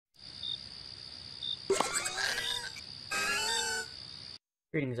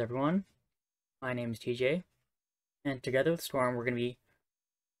Greetings everyone, my name is TJ, and together with Storm we're going to be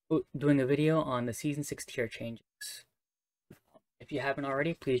doing a video on the Season 6 tier changes. If you haven't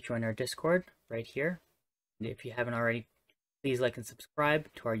already, please join our Discord right here, and if you haven't already, please like and subscribe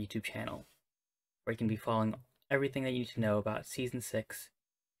to our YouTube channel, where you can be following everything that you need to know about Season 6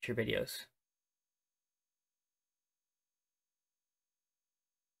 tier videos.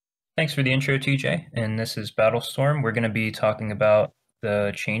 Thanks for the intro, TJ, and this is Battlestorm. We're going to be talking about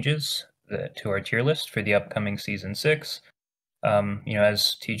the changes to our tier list for the upcoming Season 6.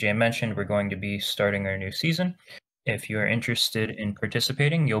 As TJ mentioned, we're going to be starting our new season. If you're interested in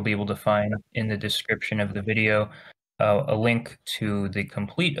participating, you'll be able to find in the description of the video a link to the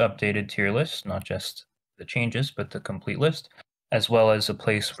complete updated tier list, not just the changes, but the complete list, as well as a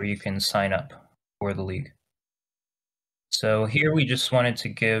place where you can sign up for the league. So here we just wanted to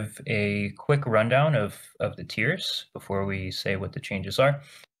give a quick rundown of the tiers before we say what the changes are.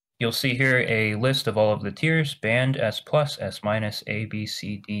 You'll see here a list of all of the tiers: banned, S+, S-, A, B,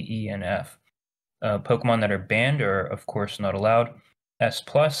 C, D, E, and F. Pokemon that are banned are, of course, not allowed. S+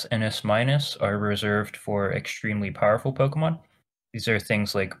 and S- are reserved for extremely powerful Pokemon. These are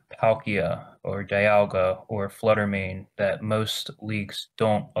things like Palkia or Dialga or Fluttermane that most leagues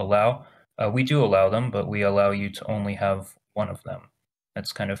don't allow. We do allow them, but we allow you to only have one of them.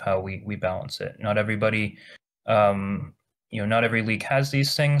 That's kind of how we balance it. Not everybody, not every league has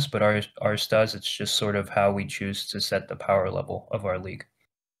these things, but ours does. It's just sort of how we choose to set the power level of our league.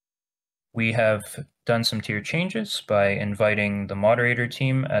 We have done some tier changes by inviting the moderator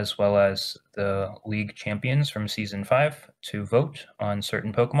team as well as the league champions from Season 5 to vote on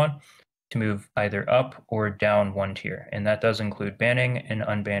certain Pokemon to move either up or down one tier, and that does include banning and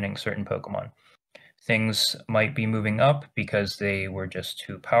unbanning certain Pokemon. Things might be moving up because they were just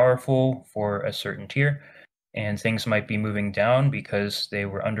too powerful for a certain tier, and things might be moving down because they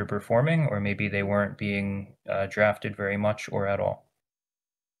were underperforming, or maybe they weren't being drafted very much or at all.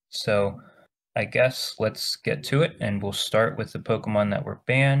 So I guess let's get to it, and we'll start with the Pokemon that were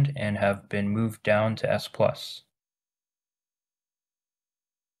banned and have been moved down to S+.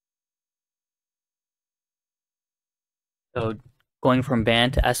 So going from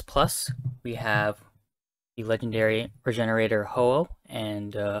banned to S+, we have the legendary Regenerator Ho-Oh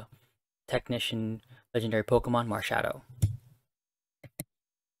and Technician legendary Pokemon Marshadow.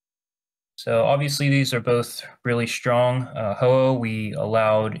 So obviously these are both really strong. Ho-Oh we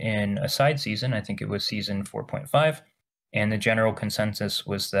allowed in a side season, I think it was season 4.5, and the general consensus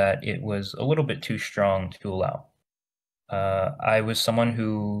was that it was a little bit too strong to allow. I was someone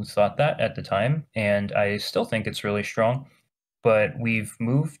who thought that at the time, and I still think it's really strong, but we've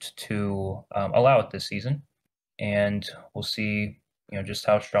moved to allow it this season, and we'll see just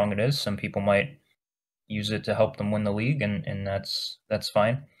how strong it is. Some people might use it to help them win the league, and that's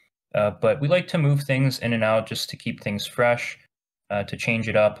fine. But we like to move things in and out just to keep things fresh, to change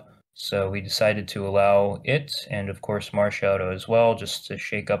it up. So we decided to allow it, and of course Marshadow as well, just to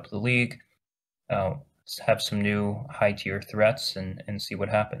shake up the league, have some new high-tier threats, and see what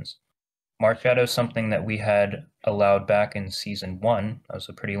happens. Marshadow is something that we had allowed back in Season 1. That was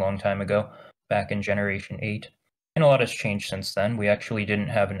a pretty long time ago, back in Generation 8. And a lot has changed since then. We actually didn't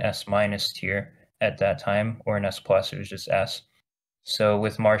have an S- tier at that time, or an S+, it was just S. So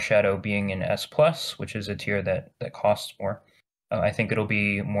with Marshadow being an S+, which is a tier that costs more, I think it'll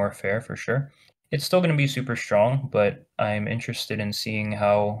be more fair for sure. It's still going to be super strong, but I'm interested in seeing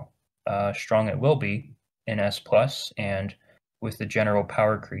how strong it will be in S+, and with the general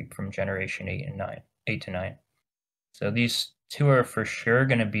power creep from Generation 8 to 9. So these two are for sure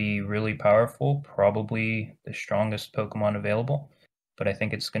going to be really powerful, probably the strongest Pokemon available, but I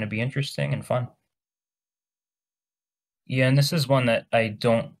think it's going to be interesting and fun. Yeah, and this is one that I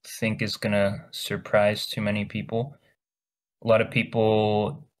don't think is going to surprise too many people. A lot of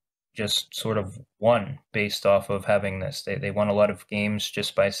people just sort of won based off of having this. They won a lot of games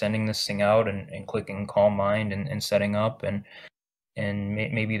just by sending this thing out and clicking Calm Mind and setting up, and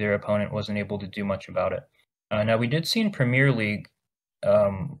maybe their opponent wasn't able to do much about it. Now, we did see in Premier League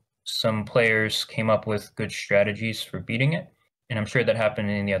some players came up with good strategies for beating it, and I'm sure that happened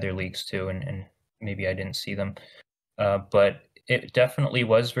in the other leagues too, and maybe I didn't see them. But it definitely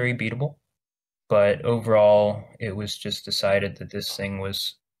was very beatable. But overall, it was just decided that this thing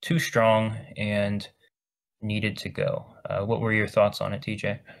was too strong and needed to go. What were your thoughts on it,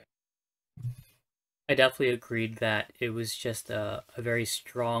 TJ? I definitely agreed that it was just a very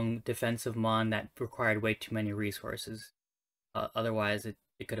strong defensive mon that required way too many resources. Otherwise, it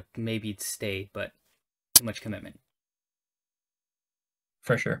could have maybe stayed, but too much commitment.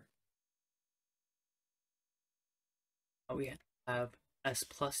 For sure. We have S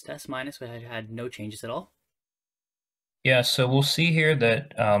plus to S minus, which had no changes at all. Yeah, so we'll see here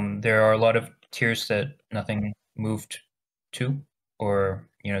that there are a lot of tiers that nothing moved to, or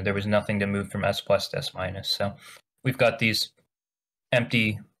there was nothing to move from S plus to S minus. So we've got these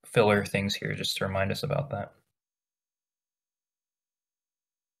empty filler things here just to remind us about that.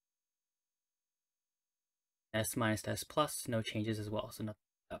 S minus to S plus, no changes as well, so nothing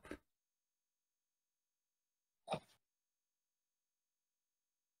up.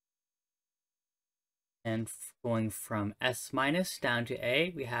 And going from S minus down to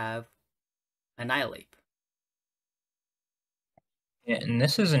A, we have Annihilate. Yeah, and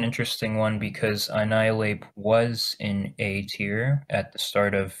this is an interesting one because Annihilate was in A tier at the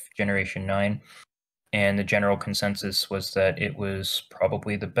start of Generation 9, and the general consensus was that it was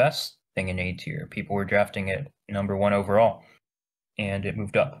probably the best thing in A tier. People were drafting it #1 overall, and it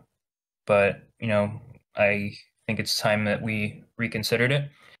moved up. But, I think it's time that we reconsidered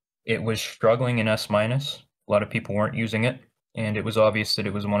it. It was struggling in S minus. A lot of people weren't using it, and it was obvious that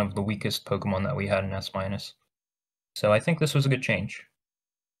it was one of the weakest Pokemon that we had in S minus. So I think this was a good change.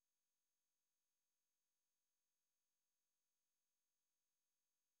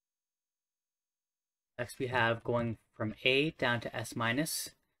 Next, we have going from A down to S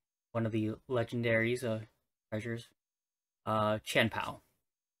minus, one of the legendaries, treasures, Chien-Pao.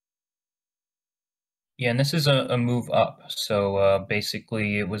 Yeah, and this is a move up. So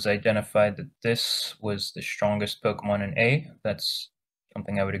basically, it was identified that this was the strongest Pokemon in A. That's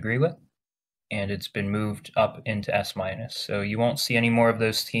something I would agree with. And it's been moved up into S minus. So you won't see any more of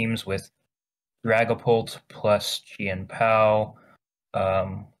those teams with Dragapult plus Chien-Pao,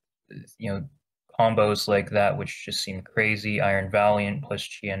 um, combos like that, which just seem crazy. Iron Valiant plus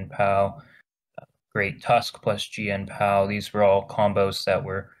Chien-Pao, Great Tusk plus Chien-Pao. These were all combos that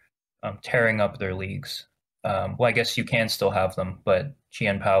were tearing up their leagues. Well, I guess you can still have them, but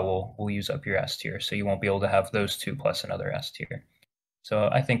Chien-Pao will use up your S tier, so you won't be able to have those two plus another S tier. So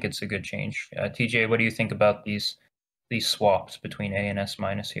I think it's a good change. TJ, what do you think about these swaps between A and S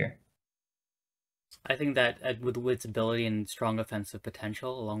minus here? I think that with its ability and strong offensive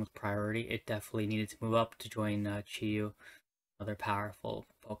potential, along with priority, it definitely needed to move up to join Chiyu, other powerful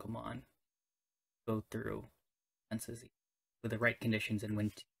Pokemon. Go through fences with the right conditions and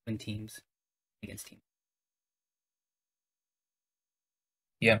win teams against teams.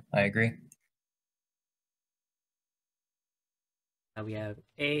 Yeah, I agree. Now we have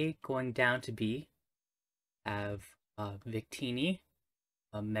A going down to B. Have Victini,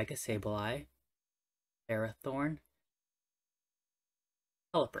 Mega Sableye, Ferrothorn,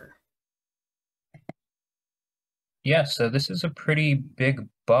 Pelipper. Yeah, so this is a pretty big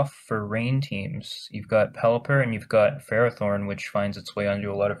buff for rain teams. You've got Pelipper and you've got Ferrothorn, which finds its way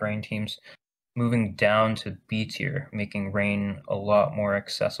onto a lot of rain teams, moving down to B tier, making rain a lot more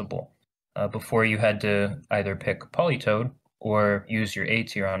accessible. Before you had to either pick Politoed or use your A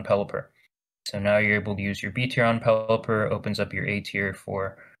tier on Pelipper. So now you're able to use your B tier on Pelipper, opens up your A tier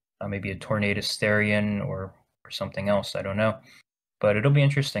for maybe a Tornadus Therian or something else, I don't know. But it'll be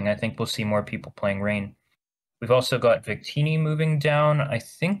interesting. I think we'll see more people playing Rain. We've also got Victini moving down. I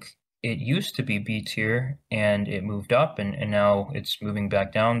think it used to be B tier and it moved up, and now it's moving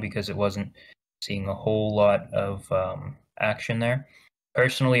back down because it wasn't seeing a whole lot of action there.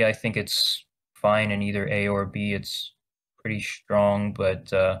 Personally, I think it's fine in either A or B. It's pretty strong,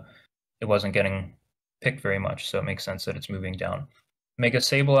 but it wasn't getting picked very much, so it makes sense that it's moving down. Mega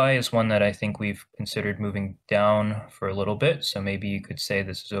Sableye is one that I think we've considered moving down for a little bit, so maybe you could say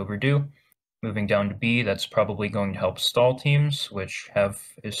this is overdue. Moving down to B, that's probably going to help stall teams, which have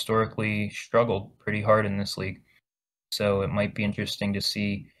historically struggled pretty hard in this league. So it might be interesting to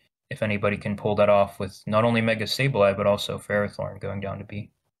see if anybody can pull that off with not only Mega Sableye, but also Ferrothorn going down to B.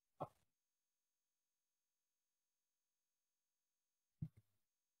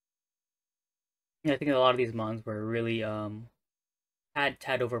 Yeah, I think a lot of these mons were really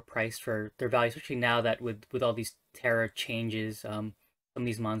tad overpriced for their value, especially now that with all these Terra changes, some of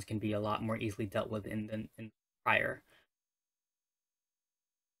these mons can be a lot more easily dealt with in prior.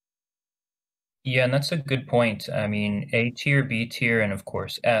 Yeah, and that's a good point. I mean, A tier, B tier, and of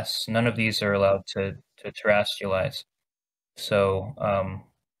course S. None of these are allowed to terrestrialize. So,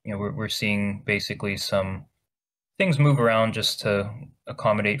 we're seeing basically some things move around just to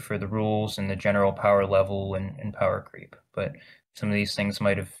accommodate for the rules and the general power level and power creep. But some of these things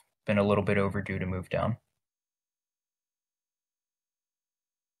might have been a little bit overdue to move down.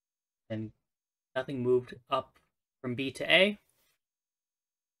 And nothing moved up from B to A.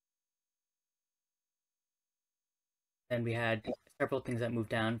 Then we had several things that moved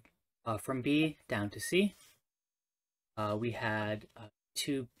down from B down to C. We had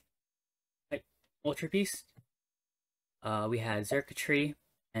two Ultra Beasts. We had Xurkitree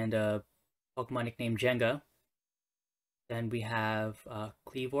and a Pokemon nicknamed Jenga. Then we have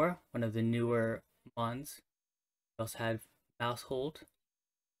Cleavor, one of the newer Mons. We also had Mousehold,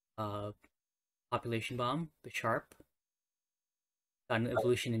 uh, Population Bomb, Bisharp, got an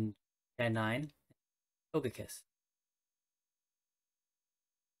evolution in Gen 9, Togekiss.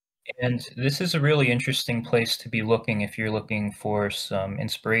 And this is a really interesting place to be looking if you're looking for some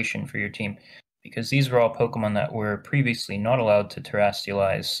inspiration for your team, because these were all Pokemon that were previously not allowed to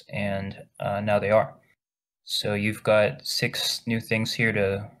terrestrialize, and now they are. So you've got 6 new things here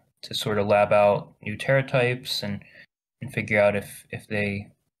to sort of lab out new Terra types and figure out if they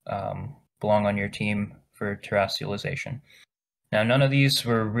belong on your team for terrestrialization. Now, none of these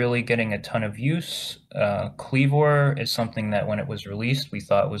were really getting a ton of use. Cleavor is something that when it was released, we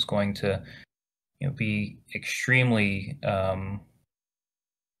thought was going to be extremely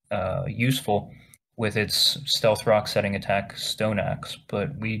useful with its Stealth Rock setting attack Stone Axe,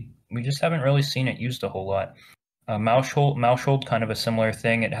 but we just haven't really seen it used a whole lot. Maushold, kind of a similar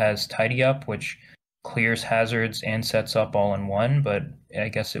thing. It has Tidy Up, which clears hazards and sets up all in one, but I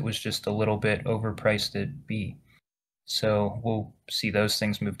guess it was just a little bit overpriced at B. So we'll see those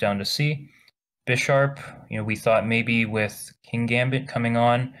things move down to C. Bisharp, we thought maybe with King Gambit coming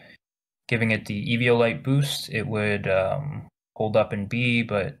on, giving it the Eviolite boost, it would hold up in B,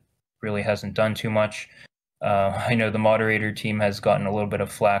 but really hasn't done too much. I know the moderator team has gotten a little bit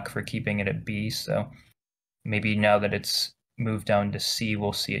of flack for keeping it at B, so maybe now that it's moved down to C,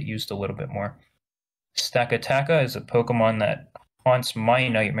 we'll see it used a little bit more. Stakataka is a Pokemon that haunts my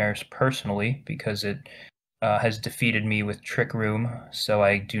nightmares personally because it has defeated me with Trick Room, so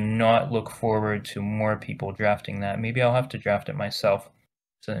I do not look forward to more people drafting that. Maybe I'll have to draft it myself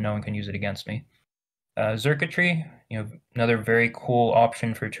so that no one can use it against me. Xurkitree, another very cool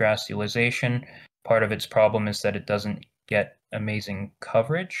option for terrestrialization. Part of its problem is that it doesn't get amazing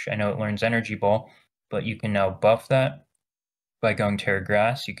coverage. I know it learns Energy Ball, but you can now buff that by going Terra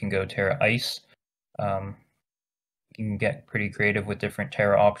Grass. You can go Terra Ice. You can get pretty creative with different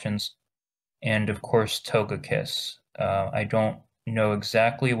Terra options. And of course, Togekiss. I don't know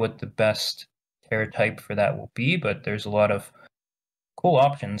exactly what the best Terra type for that will be, but there's a lot of cool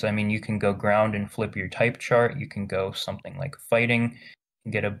options. I mean, you can go ground and flip your type chart. You can go something like fighting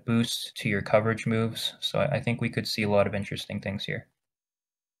and get a boost to your coverage moves. So I think we could see a lot of interesting things here.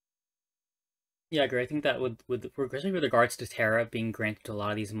 Yeah, I agree. I think that especially with regards to Terra being granted to a lot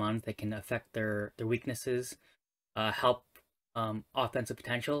of these mons, that can affect their weaknesses, help offensive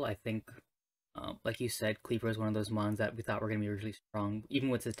potential. I think, like you said, Cleaver is one of those mons that we thought were going to be really strong, even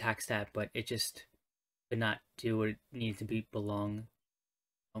with its attack stat, but it just could not do what it needed to be belong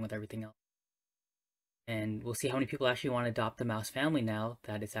along with everything else. And we'll see how many people actually want to adopt the mouse family now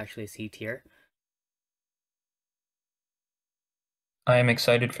that it's actually a C tier. I am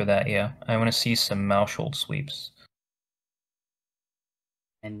excited for that, yeah. I want to see some Maushold sweeps.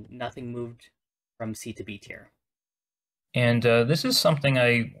 And nothing moved from C to B tier. And this is something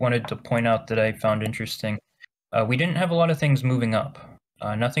I wanted to point out that I found interesting. We didn't have a lot of things moving up.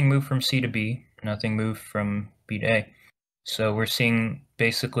 Nothing moved from C to B, nothing moved from B to A. So we're seeing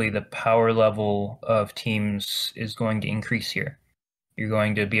basically the power level of teams is going to increase here. You're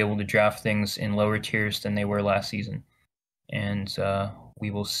going to be able to draft things in lower tiers than they were last season. And we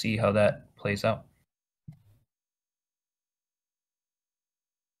will see how that plays out.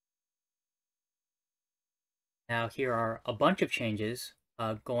 Now here are a bunch of changes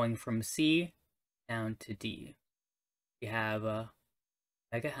going from C down to D. We have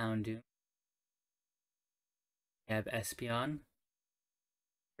Mega Houndoom. We have Espeon.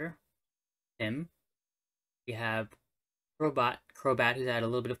 Here. Tim. We have Crobat, who's had a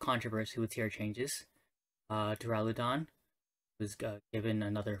little bit of controversy with tier changes. Duraludon was given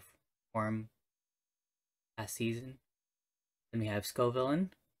another form last season. Then we have Scovillain.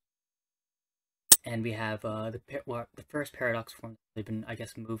 And we have the first Paradox form. They've been, I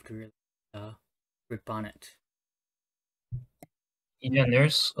guess, moved to Rick Bonnet. Yeah, and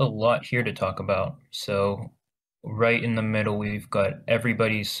there's a lot here to talk about. So right in the middle, we've got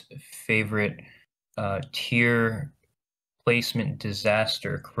everybody's favorite tier placement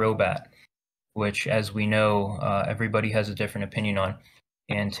disaster, Crobat, which, as we know, everybody has a different opinion on.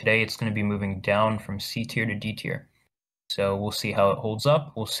 And today it's going to be moving down from C tier to D tier. So we'll see how it holds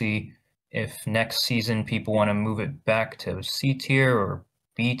up. We'll see if next season people want to move it back to C tier or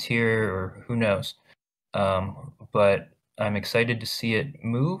B tier or who knows. But I'm excited to see it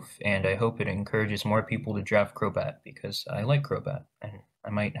move, and I hope it encourages more people to draft Crobat because I like Crobat, and I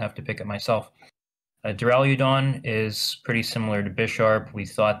might have to pick it myself. Duraludon is pretty similar to Bisharp. We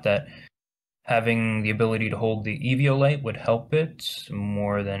thought that having the ability to hold the Eviolite would help it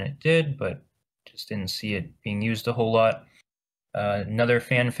more than it did, but just didn't see it being used a whole lot. Another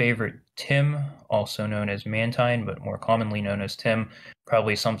fan favorite, Tim, also known as Mantine, but more commonly known as Tim,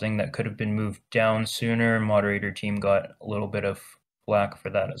 probably something that could have been moved down sooner. Moderator team got a little bit of flack for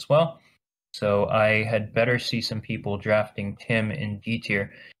that as well. So I had better see some people drafting Tim in D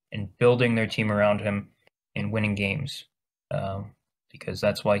tier and building their team around him and winning games, because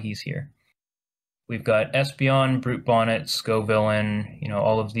that's why he's here. We've got Espeon, Brute Bonnet, Scovillain,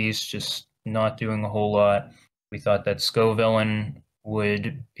 all of these just not doing a whole lot. We thought that Scovillain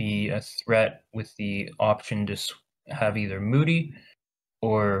would be a threat with the option to have either Moody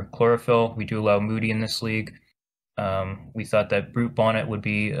or Chlorophyll. We do allow Moody in this league. We thought that Brute Bonnet would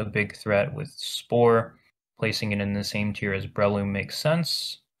be a big threat with Spore. Placing it in the same tier as Breloom makes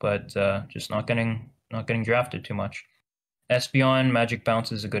sense, but just not getting drafted too much. Espeon, Magic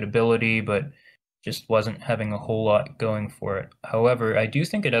Bounce is a good ability, but just wasn't having a whole lot going for it. However, I do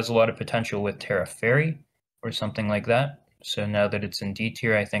think it has a lot of potential with Terra Fairy or something like that. So now that it's in D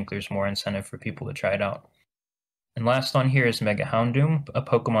tier, I think there's more incentive for people to try it out. And last on here is Mega Houndoom, a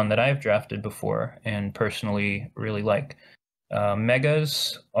Pokemon that I've drafted before and personally really like.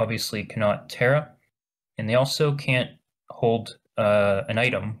 Megas obviously cannot Terra, and they also can't hold an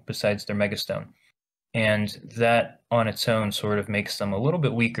item besides their Mega Stone. And that on its own sort of makes them a little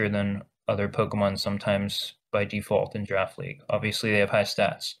bit weaker than other Pokemon sometimes by default in Draft League. Obviously, they have high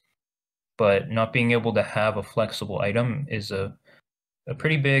stats, but not being able to have a flexible item is a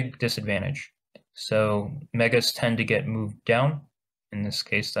pretty big disadvantage. So Megas tend to get moved down. In this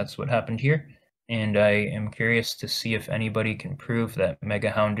case, that's what happened here. And I am curious to see if anybody can prove that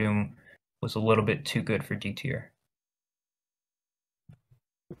Mega Houndoom was a little bit too good for D tier.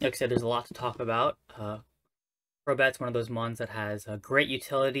 Like I said, there's a lot to talk about. Crobat's one of those mons that has a great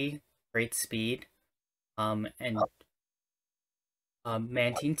utility, great speed, and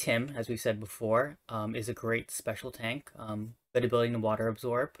Mantine Tim, as we said before, is a great special tank. Good ability to water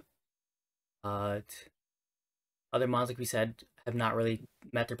absorb. Other mons, like we said, have not really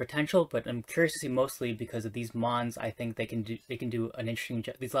met their potential, but I'm curious to see mostly because of these mons. I think they can do an interesting.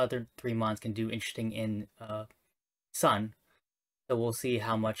 These other three mons can do interesting in Sun. So we'll see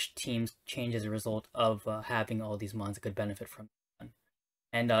how much teams change as a result of having all these mons that could benefit from Sun.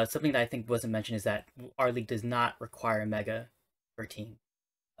 And something that I think wasn't mentioned is that our league does not require Mega per team.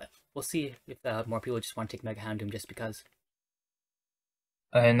 But we'll see if more people just want to take Mega Houndoom just because.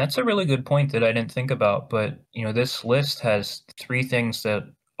 And that's a really good point that I didn't think about. But this list has three things that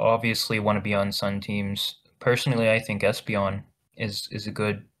obviously want to be on Sun teams. Personally, I think Espeon is a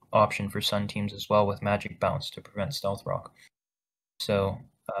good option for Sun teams as well with Magic Bounce to prevent Stealth Rock. So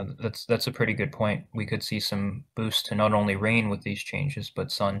that's a pretty good point. We could see some boost to not only Rain with these changes,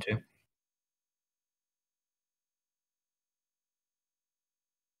 but Sun too.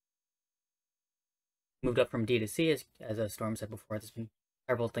 Moved up from D to C, as Storm said before. There's been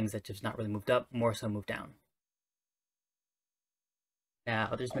several things that just not really moved up, more so moved down.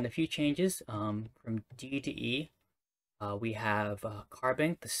 Now, there's been a few changes from D to E. We have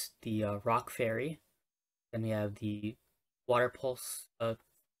Carbink, the Rock Fairy. Then we have the Water Pulse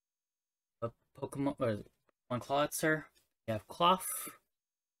Pokemon, or one Clawitzer. We have Clough.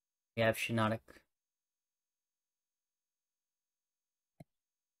 We have Shiinotic.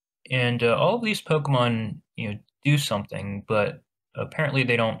 And all of these Pokemon, do something, but apparently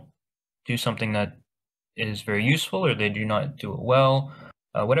they don't do something that is very useful, or they do not do it well.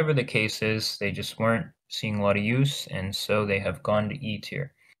 Whatever the case is, they just weren't seeing a lot of use, and so they have gone to E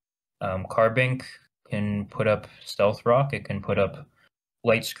tier. Carbink can put up Stealth Rock. It can put up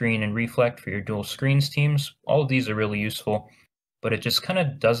Light Screen and Reflect for your dual screens teams. All of these are really useful, but it just kind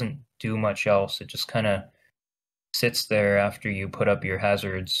of doesn't do much else. It just kind of sits there after you put up your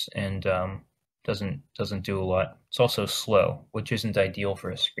hazards and doesn't do a lot. It's also slow, which isn't ideal for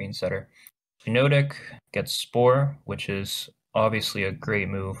a screen setter. Shiinotic gets Spore, which is obviously a great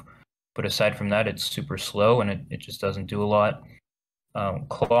move, but aside from that, it's super slow and it just doesn't do a lot.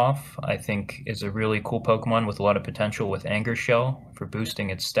 Clough, I think, is a really cool Pokemon with a lot of potential with Anger Shell for boosting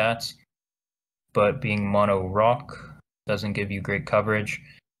its stats, but being mono rock doesn't give you great coverage.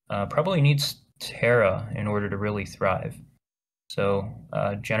 Probably needs Terra in order to really thrive. So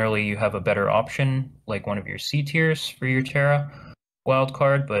generally you have a better option, like one of your C tiers for your Terra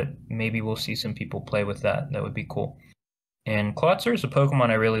wildcard, but maybe we'll see some people play with that. That would be cool. And Klotzer is a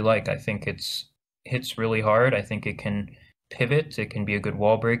Pokemon I really like. I think it hits really hard. I think it can pivot. It can be a good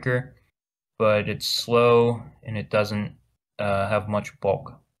wall breaker, but it's slow and it doesn't have much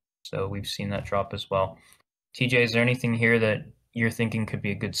bulk. So we've seen that drop as well. TJ, is there anything here that you're thinking could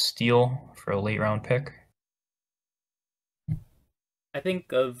be a good steal for a late round pick? I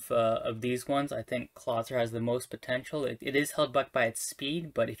think of these ones, I think Closer has the most potential. It is held back by its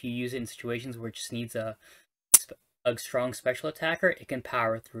speed, but if you use it in situations where it just needs a strong special attacker, it can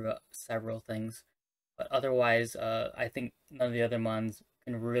power through several things. But otherwise, I think none of the other mons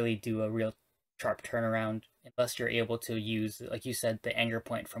can really do a real sharp turnaround unless you're able to use, like you said, the anger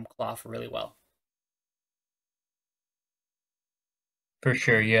point from Cloth really well. For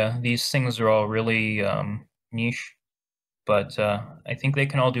sure, yeah. These things are all really niche, but I think they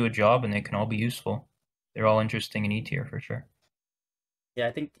can all do a job and they can all be useful. They're all interesting in E tier for sure. Yeah,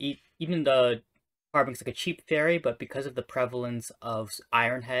 I think even the Carbon's like a cheap fairy, but because of the prevalence of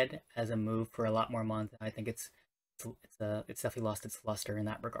Ironhead as a move for a lot more mons, I think it's definitely lost its luster in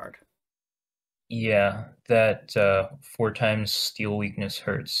that regard. Yeah, that 4 times steel weakness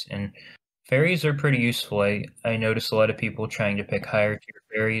hurts, and fairies are pretty useful. I notice a lot of people trying to pick higher tier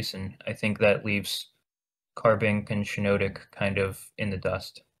fairies, and I think that leaves Carbink and Shiinotic kind of in the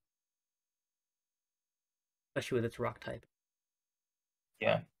dust. Especially with its rock type.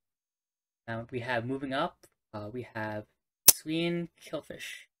 Yeah. Now we have moving up, we have Sween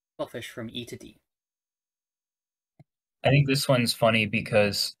Killfish from E to D. I think this one's funny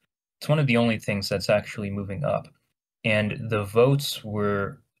because it's one of the only things that's actually moving up. And the votes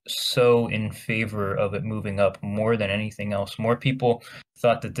were so in favor of it moving up more than anything else. More people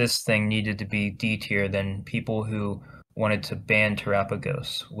thought that this thing needed to be D tier than people who wanted to ban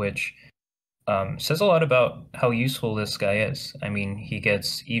Terapagos, which says a lot about how useful this guy is. I mean, he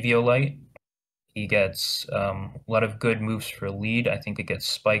gets Eviolite, he gets a lot of good moves for lead. I think it gets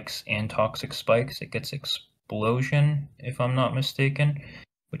spikes and toxic spikes. It gets explosion, if I'm not mistaken,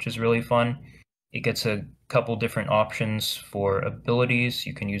 which is really fun. It gets a couple different options for abilities.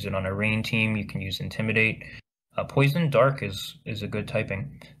 You can use it on a rain team. You can use intimidate. Poison dark is a good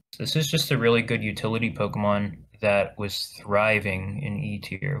typing. So this is just a really good utility Pokemon that was thriving in E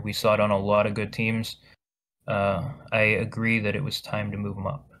tier. We saw it on a lot of good teams. I agree that it was time to move them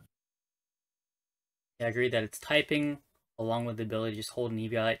up. I agree that its typing, along with the ability to just hold an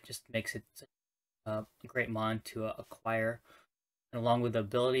Eviolite, just makes it a great mon to acquire. And along with the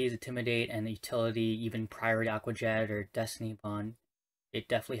abilities, Intimidate, and the utility, even Priority Aqua Jet or Destiny Bond, it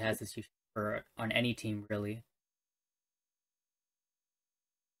definitely has this use for on any team, really.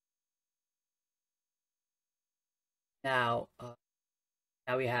 Now,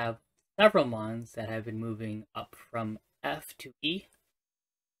 now we have several mons that have been moving up from F to E.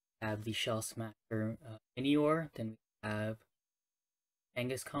 We have the Shell Smacker Minior, then we have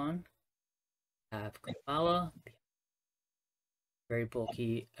Kangaskhan, we have Kamala, the very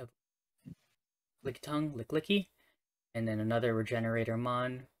bulky Lickitung, Licklicky, and then another Regenerator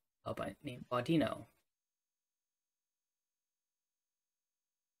Mon named Audino.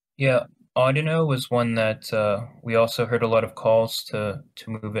 Yeah, Audino was one that we also heard a lot of calls to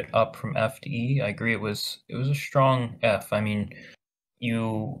move it up from F to E. I agree, it was a strong F. I mean,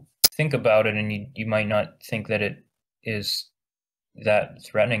 you think about it and you might not think that it is that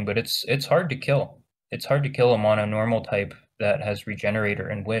threatening, but it's hard to kill. It's hard to kill a mono normal type that has Regenerator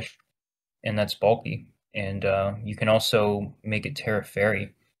and Wish, and that's bulky. And you can also make it Terra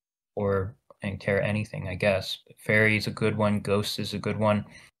Fairy, or Terra anything, I guess. Fairy is a good one. Ghost is a good one.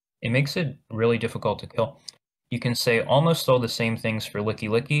 It makes it really difficult to kill. You can say almost all the same things for Licky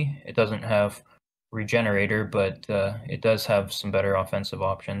Licky. It doesn't have Regenerator, but it does have some better offensive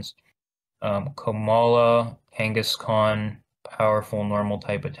options. Komala, Kangaskhan, powerful normal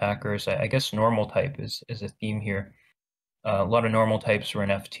type attackers. I guess normal type is a theme here. A lot of normal types were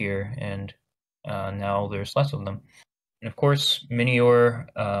in F tier, and now there's less of them. And of course, Minior,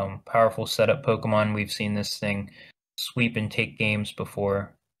 powerful setup Pokemon. We've seen this thing sweep and take games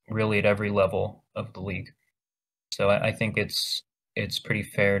before, really at every level of the league. So I think it's pretty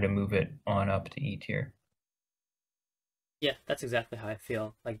fair to move it on up to E tier. Yeah, that's exactly how I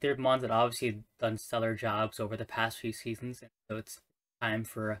feel. Like they're mons that obviously done stellar jobs over the past few seasons, and so it's time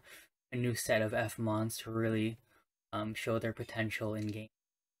for a new set of F mons to really show their potential in game.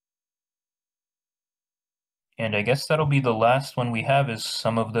 And I guess that'll be the last one we have is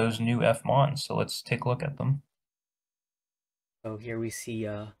some of those new F mons. So let's take a look at them. So here we see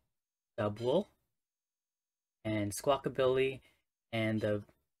Dubwool and Squawkabilly, and the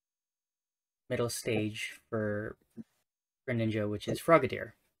middle stage for Ninja, which is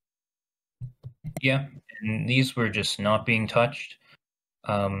Frogadier. Yeah, and these were just not being touched.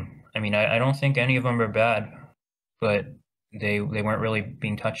 I mean, I don't think any of them are bad, but they weren't really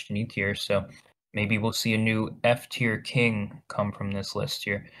being touched in E tier. So maybe we'll see a new F tier king come from this list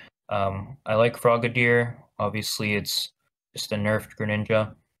here. I like Frogadier. Obviously, it's just a nerfed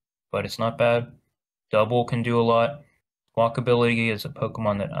Greninja, but it's not bad. Double can do a lot. Walkability is a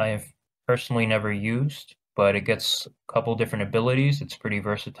Pokemon that I have personally never used, but it gets a couple different abilities. It's pretty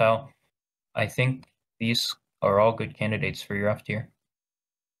versatile. I think these are all good candidates for your F tier.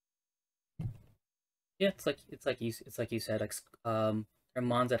 Yeah, it's like you said, like they're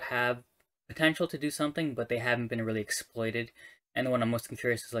mons that have potential to do something, but they haven't been really exploited. And the one I'm most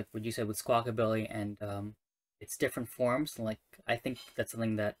curious is like what you said with Squawkabilly and its different forms. Like I think that's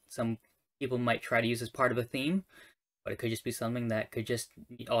something that some people might try to use as part of a theme, but it could just be something that could just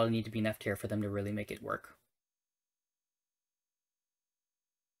all need to be an F tier for them to really make it work.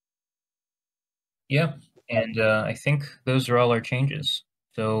 Yeah, and I think those are all our changes.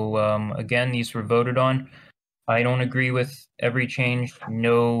 So again, these were voted on. I don't agree with every change.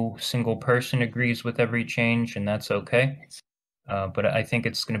 No single person agrees with every change, and that's okay. But I think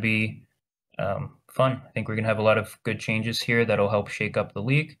it's going to be fun. I think we're going to have a lot of good changes here that'll help shake up the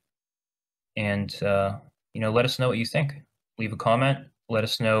league. And let us know what you think. Leave a comment. Let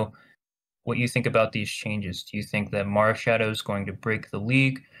us know what you think about these changes. Do you think that Marshadow is going to break the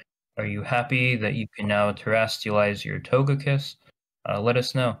league? Are you happy that you can now terrestrialize your Togekiss? Let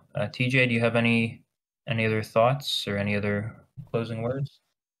us know. TJ, do you have any other thoughts or any other closing words?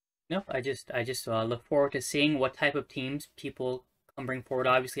 Nope, I just look forward to seeing what type of teams people come bring forward.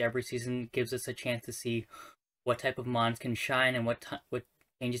 Obviously, every season gives us a chance to see what type of mons can shine and what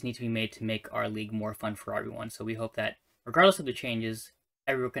changes need to be made to make our league more fun for everyone. So we hope that regardless of the changes,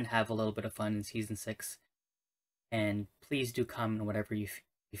 everyone can have a little bit of fun in season 6. And please do comment on whatever you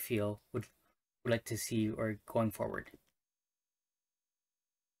feel would like to see or going forward.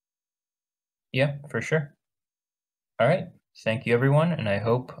 Yeah, for sure. All right. Thank you, everyone, and I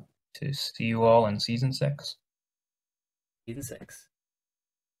hope to see you all in season 6. Season 6.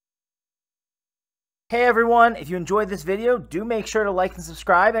 Hey everyone, if you enjoyed this video, do make sure to like and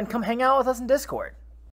subscribe and come hang out with us in Discord.